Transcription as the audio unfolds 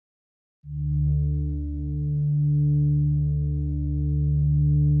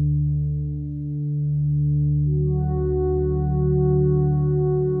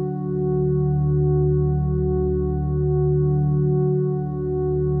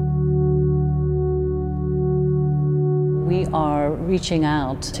We are reaching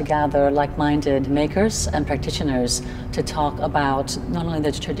out to gather like-minded makers and practitioners to talk about not only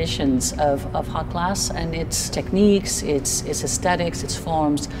the traditions of hot glass and its techniques, its aesthetics, its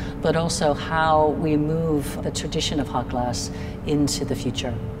forms, but also how we move the tradition of hot glass into the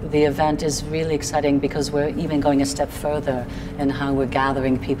future. The event is really exciting because we're even going a step further in how we're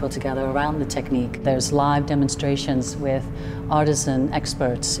gathering people together around the technique. There's live demonstrations with artisan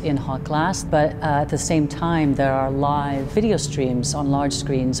experts in hot glass, but at the same time there are live video streams on large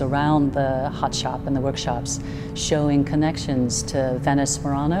screens around the hot shop and the workshops showing connections to Venice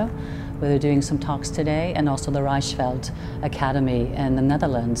Murano, where they're doing some talks today, and also the Reichsfeld Academy in the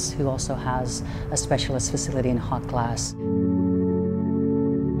Netherlands, who also has a specialist facility in hot glass.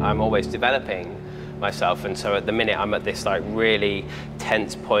 I'm always developing myself, and so at the minute I'm at this really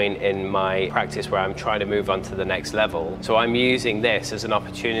tense point in my practice where I'm trying to move on to the next level. So I'm using this as an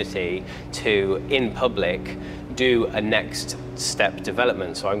opportunity to, in public, do a next step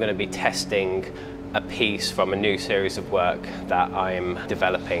development. So I'm going to be testing a piece from a new series of work that I'm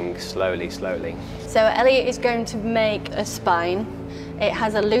developing slowly. So Elliot is going to make a spine. It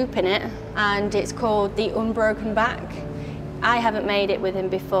has a loop in it and it's called the Unbroken Back. I haven't made it with him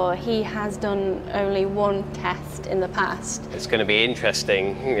before. He has done only one test in the past. It's going to be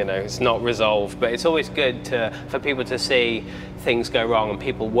interesting, it's not resolved, but it's always good for people to see things go wrong and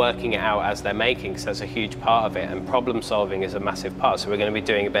people working it out as they're making, because that's a huge part of it, and problem solving is a massive part. So we're going to be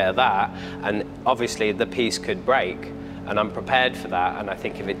doing a bit of that, and obviously the piece could break, and I'm prepared for that, and I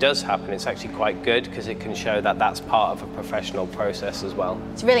think if it does happen, it's actually quite good because it can show that that's part of a professional process as well.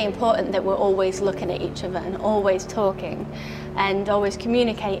 It's really important that we're always looking at each other and always talking and always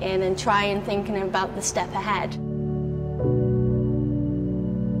communicating and trying thinking about the step ahead.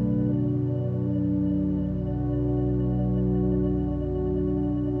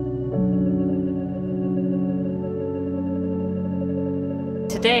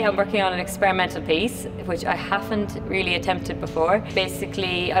 Today I'm working on an experimental piece which I haven't really attempted before.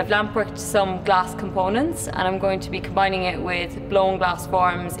 Basically I've lampworked some glass components and I'm going to be combining it with blown glass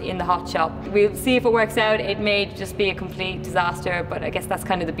forms in the hot shop. We'll see if it works out. It may just be a complete disaster, but I guess that's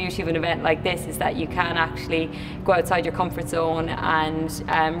kind of the beauty of an event like this, is that you can actually go outside your comfort zone and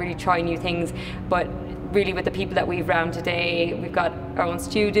really try new things. But really with the people that we've round today, we've got our own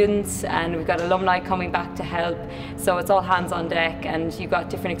students and we've got alumni coming back to help, so it's all hands on deck and you've got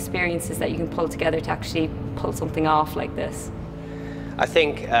different experiences that you can pull together to actually pull something off like this. I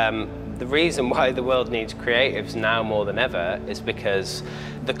think the reason why the world needs creatives now more than ever is because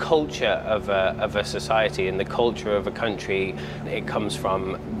the culture of a society and the culture of a country, it comes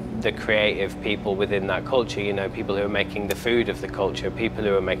from the creative people within that culture, people who are making the food of the culture, people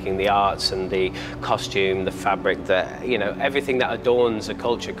who are making the arts and the costume, the fabric, everything that adorns a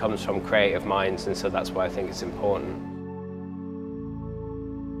culture comes from creative minds, and so that's why I think it's important.